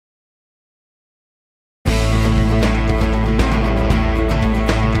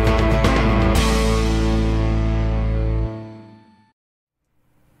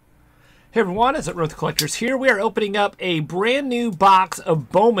Hey everyone, it's at Road Collectors here. We are opening up a brand new box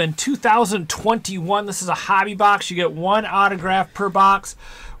of Bowman 2021. This is a hobby box. You get one autograph per box.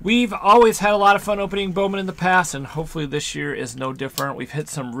 We've always had a lot of fun opening Bowman in the past, and hopefully this year is no different. We've hit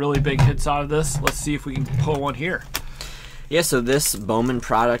some really big hits out of this. Let's see if we can pull one here. Yeah, so this Bowman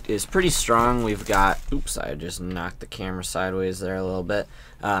product is pretty strong. We've got, oops, I just knocked the camera sideways there a little bit.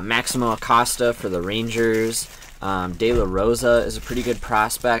 Maximo Acosta for the Rangers. De La Rosa is a pretty good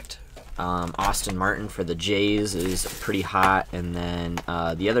prospect. Austin Martin for the Jays is pretty hot, and then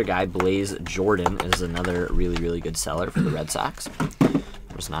the other guy, Blaze Jordan, is another really good seller for the Red Sox. I'm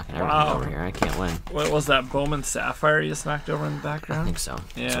just knocking everything over here. I can't win. What was that, Bowman Sapphire you just knocked over in the background? I think so.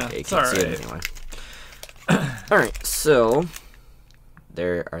 Yeah, okay. You it's can't see alright. it anyway. Alright, so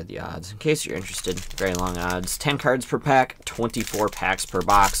there are the odds. In case you're interested, very long odds. 10 cards per pack, 24 packs per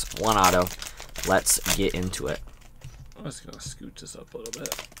box, one auto. Let's get into it. I'm just going to scooch this up a little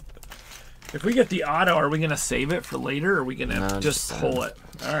bit. If we get the auto, are we going to save it for later, or are we going to just pull it?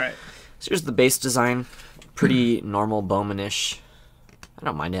 All right. So here's the base design. Pretty normal Bowman-ish. I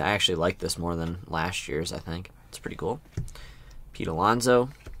don't mind it. I actually like this more than last year's, I think. It's pretty cool. Pete Alonso,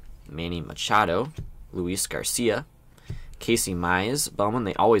 Manny Machado, Luis Garcia, Casey Mize, Bowman.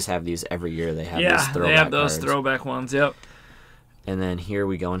 They always have these every year. They have these throwback they have those cards. throwback ones, yep. And then here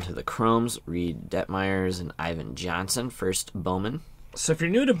we go into the Chromes. Reed Detmeyers and Ivan Johnson, first Bowman. So if you're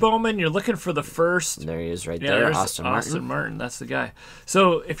new to Bowman, you're looking for the first. There he is right there, Austin Martin, that's the guy.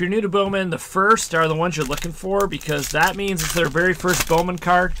 So if you're new to Bowman, the first are the ones you're looking for, because that means it's their very first Bowman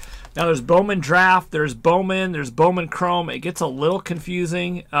card. Now there's Bowman Draft, there's Bowman Chrome. It gets a little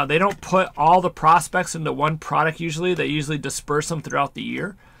confusing. They don't put all the prospects into one product usually. They usually disperse them throughout the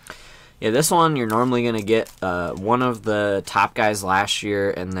year. Yeah, this one you're normally going to get one of the top guys last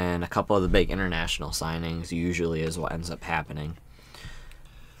year, and then a couple of the big international signings usually is what ends up happening.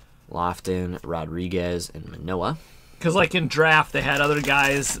 Lofton, Rodriguez, and Manoah. Because like in draft, they had other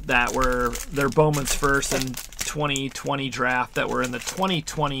guys that were their Bowman's first in 2020 draft that were in the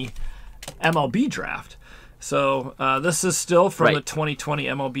 2020 MLB draft. So this is still from the 2020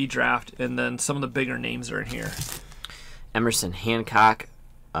 MLB draft, and then some of the bigger names are in here. Emerson Hancock,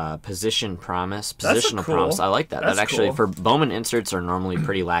 Positional Promise. I like that. That's that actually, cool. for Bowman inserts are normally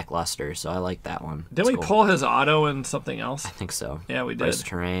pretty lackluster, so I like that one. Did we pull his auto in something else? I think so. Yeah, we did. Bryce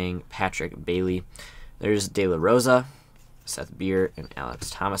Terang, Patrick Bailey. There's De La Rosa, Seth Beer, and Alex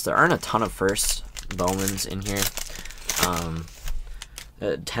Thomas. There aren't a ton of first Bowmans in here.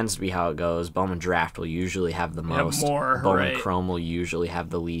 It tends to be how it goes. Bowman Draft will usually have the most. Bowman Chrome will usually have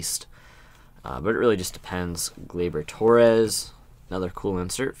the least. But it really just depends. Gleyber Torres, another cool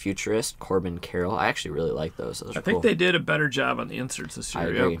insert. Futurist, Corbin Carroll. I actually really like those. Those are I think cool. they did a better job on the inserts this year. I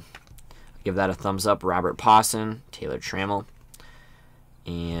agree. Give that a thumbs up. Robert Pawson, Taylor Trammell,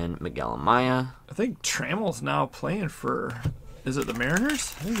 and Miguel Amaya. I think Trammell's now playing for, is it the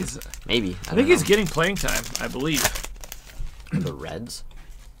Mariners? I think he's maybe. I think he's getting playing time, I believe. The Reds?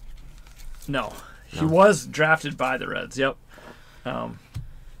 No. He was drafted by the Reds, yep.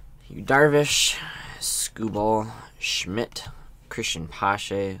 Hugh Darvish, Skubal, Schmidt, Christian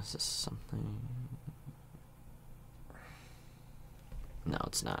Pache. Is this something? No,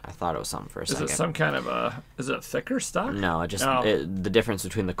 it's not. I thought it was something for a second. Is it some kind of a, is it a thicker stock? No, the difference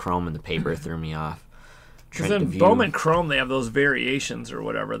between the chrome and the paper threw me off. Because in Bowman Chrome, they have those variations or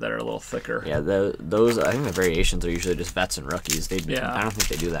whatever that are a little thicker. Yeah, those, I think the variations are usually just vets and rookies. I don't think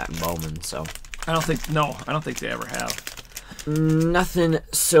they do that in Bowman, so. I don't think they ever have. Nothing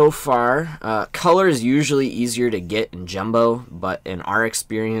so far. Color is usually easier to get in jumbo, but in our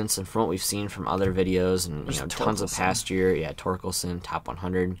experience and from what we've seen from other videos and tons of past year, Torkelson, top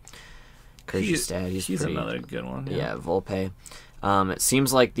 100. Kyrgyzstan, he's another good one. Yeah, Volpe. It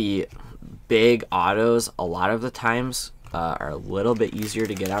seems like the big autos a lot of the times are a little bit easier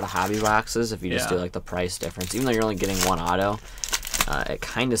to get out of hobby boxes if you just do like the price difference. Even though you're only getting one auto, it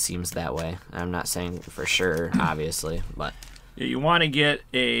kind of seems that way. I'm not saying for sure, obviously, but. Yeah, you want to get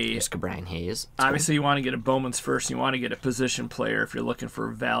Here's Brian Hayes. Obviously, you want to get a Bowman's first. You want to get a position player if you're looking for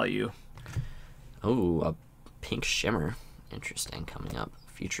value. Oh, a pink shimmer. Interesting coming up.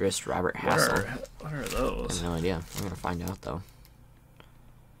 Futurist Robert Hassel. What are those? I have no idea. I'm going to find out, though.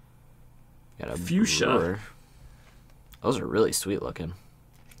 Got a fuchsia. Brewer. Those are really sweet looking.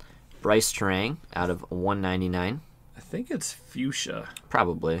 Bryce Terang out of 199. I think it's fuchsia.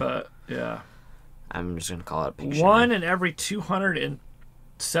 Probably. But, yeah. I'm just going to call it a pink One shimmer. in every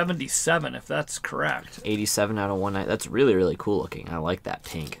 277, if that's correct. 87 out of 190. That's really cool looking. I like that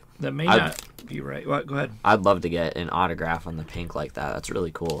pink. That may not be right. What? Go ahead. I'd love to get an autograph on the pink like that. That's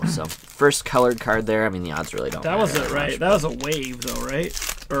really cool. So, first colored card there. I mean, the odds really don't matter That wasn't right. That was a wave, though, right?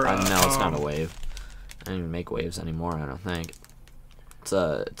 Or no, it's not a wave. I don't even make waves anymore, I don't think. It's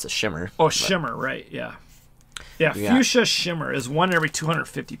a shimmer. Oh, shimmer, right, yeah. Yeah, Fuchsia Shimmer is 1 every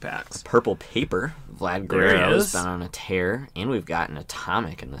 250 packs. Purple Paper. Vlad Guerrero's been on a tear. And we've got an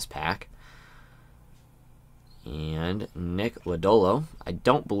Atomic in this pack. And Nick Lodolo. I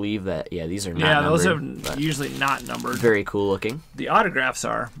don't believe that... Yeah, these are not numbered. Yeah, those are usually not numbered. Very cool looking. The autographs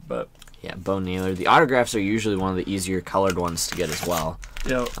are, but... Yeah, Bo Naylor. The autographs are usually one of the easier colored ones to get as well.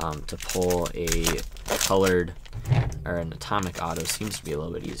 Yep. To pull a colored or an Atomic auto seems to be a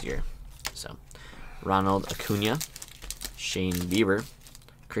little bit easier. So, Ronald Acuna, Shane Bieber,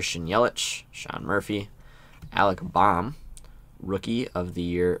 Christian Yelich, Sean Murphy, Alec Baum, Rookie of the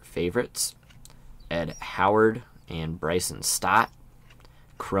Year favorites, Ed Howard and Bryson Stott,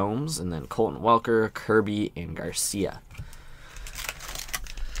 Chromes, and then Colton Welker, Kirby, and Garcia.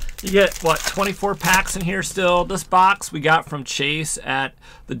 You get, what, 24 packs in here still. This box we got from Chase at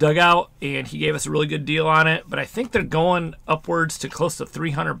the Dugout, and he gave us a really good deal on it. But I think they're going upwards to close to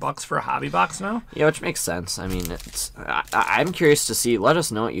 $300 for a hobby box now. Yeah, which makes sense. I mean, I'm curious to see. Let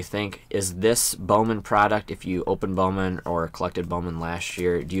us know what you think. Is this Bowman product, if you opened Bowman or collected Bowman last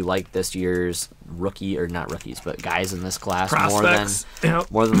year, do you like this year's rookie, or not rookies, but guys in this class Prospects.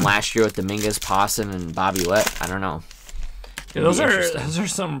 more than last year with Dominguez, Pawson, and Bobby Witt? I don't know. Yeah, those are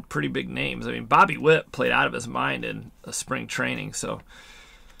some pretty big names. I mean, Bobby Witt played out of his mind in spring training. So,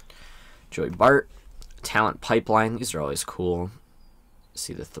 Joey Bart, Talent Pipeline. These are always cool.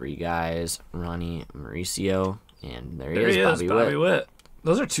 See the three guys: Ronnie Mauricio, and there he is, Bobby Witt.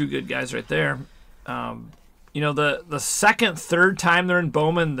 Those are two good guys right there. You know, the second, third time they're in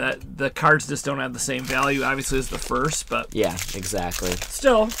Bowman, that the cards just don't have the same value, obviously, as the first. But yeah, exactly.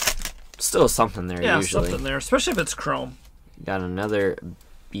 Still something there. Yeah, usually something there, especially if it's chrome. Got another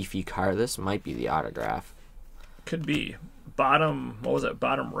beefy card. This might be the autograph. Could be. Bottom, what was it?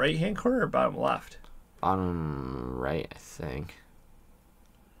 Bottom right-hand corner or bottom left? Bottom right, I think.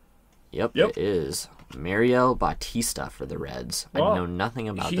 Yep. It is. Mariel Bautista for the Reds. Well, I know nothing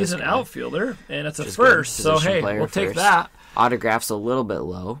about this guy. He's an outfielder, and it's a first, so hey, we'll take that. Autograph's a little bit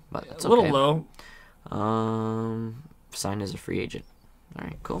low, but it's okay. A little low. Signed as a free agent. All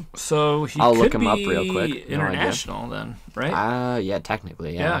right, cool. So I'll look him up real quick. International then, right? Yeah,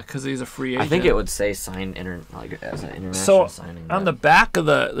 technically, yeah. Yeah, because he's a free agent. I think it would say signed as an international signing. So on the back of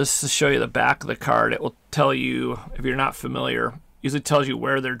this to show you the back of the card, it will tell you, if you're not familiar, usually tells you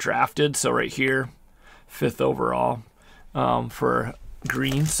where they're drafted. So right here, 5th overall for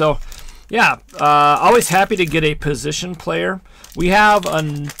green. So yeah, always happy to get a position player. We have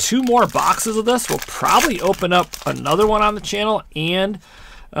 2 more boxes of this. We'll probably open up another one on the channel, and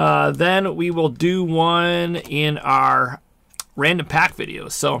then we will do one in our random pack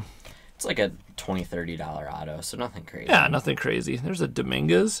videos. So it's like a $20, $30 auto, so nothing crazy. Yeah, nothing crazy. There's a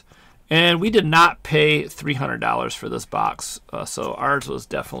Dominguez, and we did not pay $300 for this box, so ours was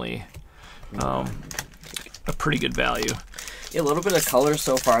definitely a pretty good value. Yeah, a little bit of color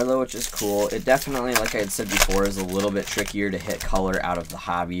so far, though, which is cool. It definitely, like I had said before, is a little bit trickier to hit color out of the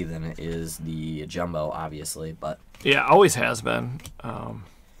hobby than it is the jumbo, obviously. But yeah, always has been.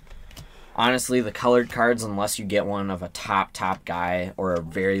 Honestly, the colored cards, unless you get one of a top guy or a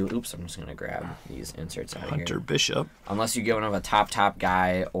very... Oops, I'm just going to grab these inserts out of here. Hunter Bishop. Unless you get one of a top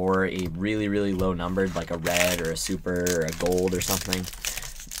guy or a really, really low numbered, like a red or a super or a gold or something,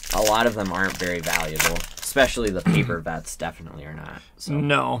 a lot of them aren't very valuable. Especially the paper vets definitely are not. So.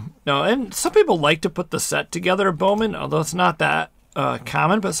 No. And some people like to put the set together at Bowman, although it's not that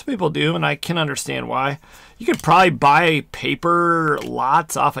common, but some people do, and I can understand why. You could probably buy paper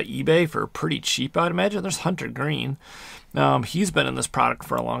lots off of eBay for pretty cheap, I'd imagine. There's Hunter Green. He's been in this product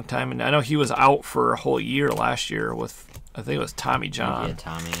for a long time, and I know he was out for a whole year last year with, I think it was Tommy John. Yeah,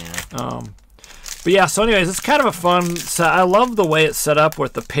 Tommy, yeah. But yeah, so anyways, it's kind of a fun set. I love the way it's set up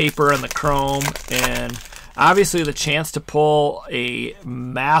with the paper and the chrome, and obviously the chance to pull a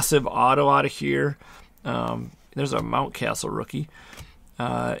massive auto out of here. There's a Mountcastle rookie.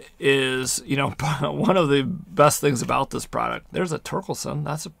 Is, you know, one of the best things about this product. There's a Torkelson.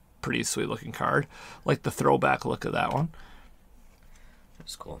 That's a pretty sweet looking card. Like the throwback look of that one.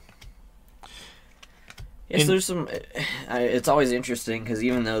 That's cool. Yes, there's some. It's always interesting because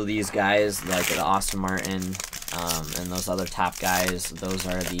even though these guys like the Austin Martin and those other top guys, those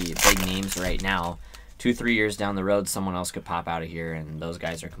are the big names right now. 2-3 years down the road, someone else could pop out of here, and those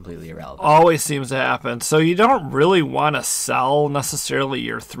guys are completely irrelevant. Always seems to happen. So you don't really want to sell necessarily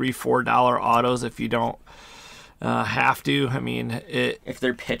your $3-4 autos if you don't have to. I mean, if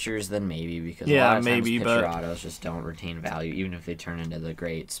they're pitchers, then maybe, because yeah, a lot of times maybe, pitcher autos just don't retain value, even if they turn into the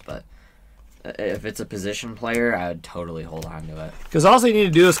greats. But if it's a position player, I would totally hold on to it. Because all they need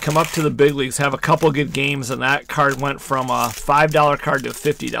to do is come up to the big leagues, have a couple good games, and that card went from a $5 card to a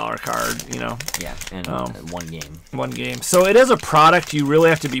 $50 card, you know. Yeah, and one game. One game. So it is a product you really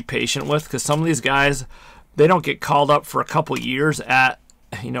have to be patient with, because some of these guys, they don't get called up for a couple years at,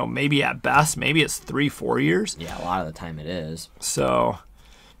 you know, maybe at best, maybe it's 3-4 years. Yeah, a lot of the time it is. So,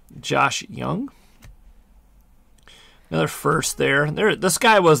 Josh Young. Another first there. This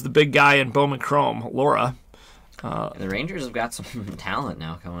guy was the big guy in Bowman Chrome, Laura. The Rangers have got some talent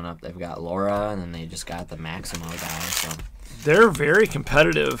now coming up. They've got Laura, and then they just got the Maximo guy. So they're very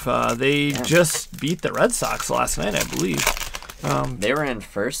competitive. They just beat the Red Sox last night, I believe. They were in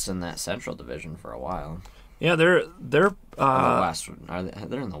first in that Central Division for a while. Yeah, they're the West.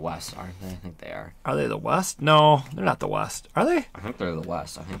 They're in the West, aren't they? I think they are. Are they the West? No, they're not the West. Are they? I think they're the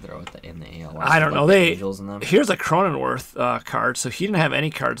West. I think they're in the AL West. I don't know. The Angels and them. Here's a Cronenworth card. So he didn't have any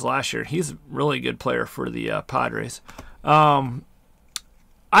cards last year. He's a really good player for the Padres. I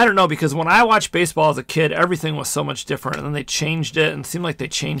don't know, because when I watched baseball as a kid, everything was so much different, and then they changed it, and it seemed like they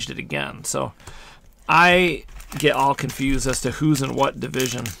changed it again. So I get all confused as to who's in what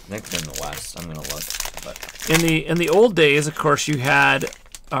division. I think they're in the West. I'm gonna look. But in the old days, of course, you had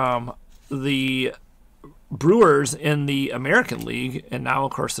the Brewers in the American League, and now,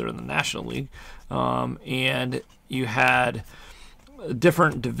 of course, they're in the National League, and you had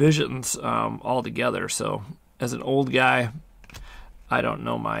different divisions altogether. So, as an old guy, I don't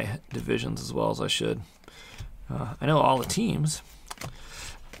know my divisions as well as I should. I know all the teams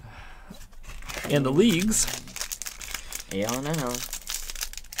and the leagues. AL and NL.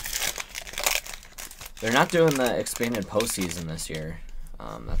 They're not doing the expanded postseason this year.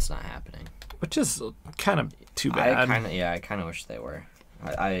 That's not happening. Which is kind of too bad. I kind of wish they were.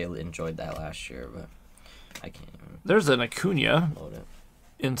 I enjoyed that last year, but I can't even. There's an Acuna load it.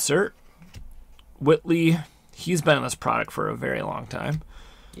 Insert. Whitley, he's been in this product for a very long time.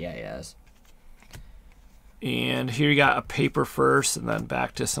 Yeah, he has. And here you got a paper first, and then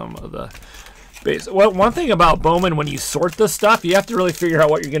back to some of the base. Well, one thing about Bowman, when you sort this stuff, you have to really figure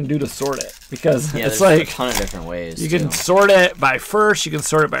out what you're going to do to sort it, because it's like a ton of different ways. You can sort it by first, you can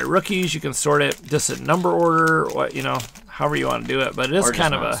sort it by rookies, you can sort it just in number order, what, you know, however you want to do it. But it is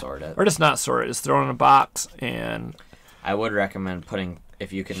kind of or just not sort it, just throw it in a box. And I would recommend putting,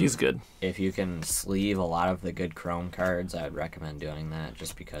 if you can, he's good. If you can sleeve a lot of the good Chrome cards, I would recommend doing that,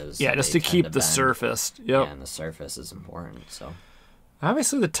 just because. Yeah, just to keep the surface. Yep. Yeah, and the surface is important. So.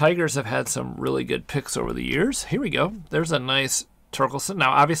 Obviously, the Tigers have had some really good picks over the years. Here we go. There's a nice Torkelson. Now,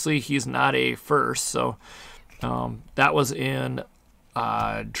 obviously, he's not a first, so that was in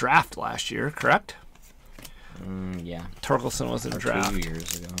draft last year, correct? Yeah. Torkelson was in draft 2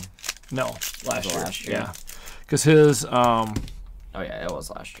 years ago. No, last year. Last year. Yeah, because his. Oh yeah, it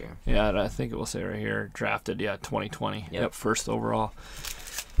was last year. Yeah, I think it will say right here, drafted. Yeah, 2020. Yep, first overall.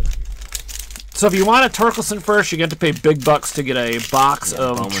 So if you want a Torkelson first, you get to pay big bucks to get a box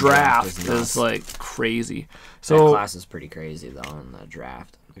of Bowman draft. Is like crazy. So that class is pretty crazy though in the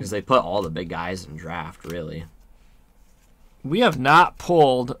draft, because they put all the big guys in draft. Really, we have not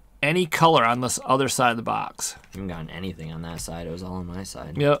pulled any color on this other side of the box. I haven't gotten anything on that side. It was all on my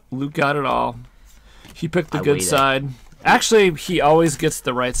side. Yep, Luke got it all. He picked the good side. Actually, he always gets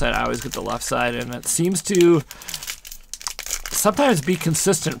the right side. I always get the left side, and it seems to sometimes be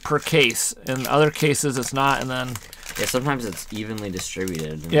consistent per case. In other cases, it's not, and then sometimes it's evenly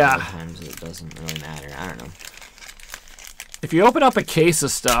distributed, and other times it doesn't really matter. I don't know. If you open up a case of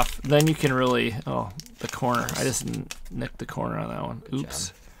stuff, then you can really the corner. I just nicked the corner on that one.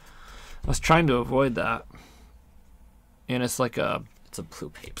 Oops. I was trying to avoid that, and it's like it's a blue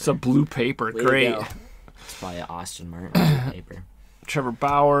paper. It's a blue paper. Great. It's probably an Austin Martin blue paper. Trevor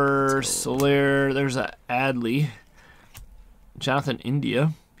Bauer, Soler. There's a Adley. Jonathan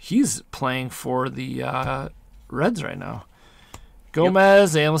India. He's playing for the Reds right now.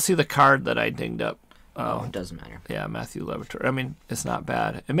 Gomez, and let's see the card that I dinged up. It doesn't matter. Yeah, Matthew Levitor. I mean, it's not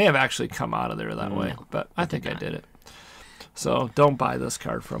bad. It may have actually come out of there that way, but I think I did it. So don't buy this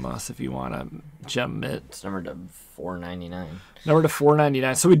card from us if you want a gem mitt. It's numbered to $4.99. Numbered to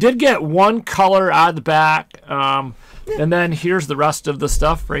 $4.99. So we did get one color out of the back, and then here's the rest of the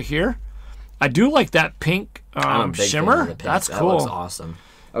stuff right here. I do like that pink shimmer. Pink. That's cool. That looks awesome.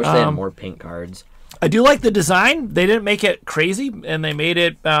 I wish they had more pink cards. I do like the design. They didn't make it crazy, and they made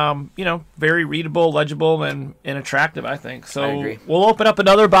it, very readable, legible, and attractive, I think. So I agree. We'll open up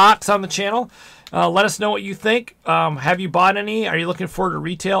another box on the channel, Let us know what you think. Have you bought any? Are you looking forward to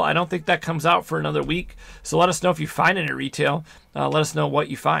retail? I don't think that comes out for another week. So let us know if you find any retail. Let us know what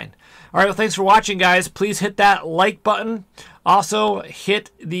you find. All right, well, thanks for watching, guys. Please hit that like button. Also, hit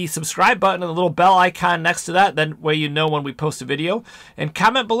the subscribe button and the little bell icon next to that. That way you know when we post a video. And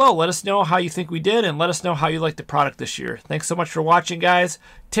comment below. Let us know how you think we did, and let us know how you like the product this year. Thanks so much for watching, guys.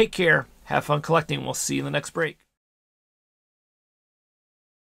 Take care. Have fun collecting. We'll see you in the next break.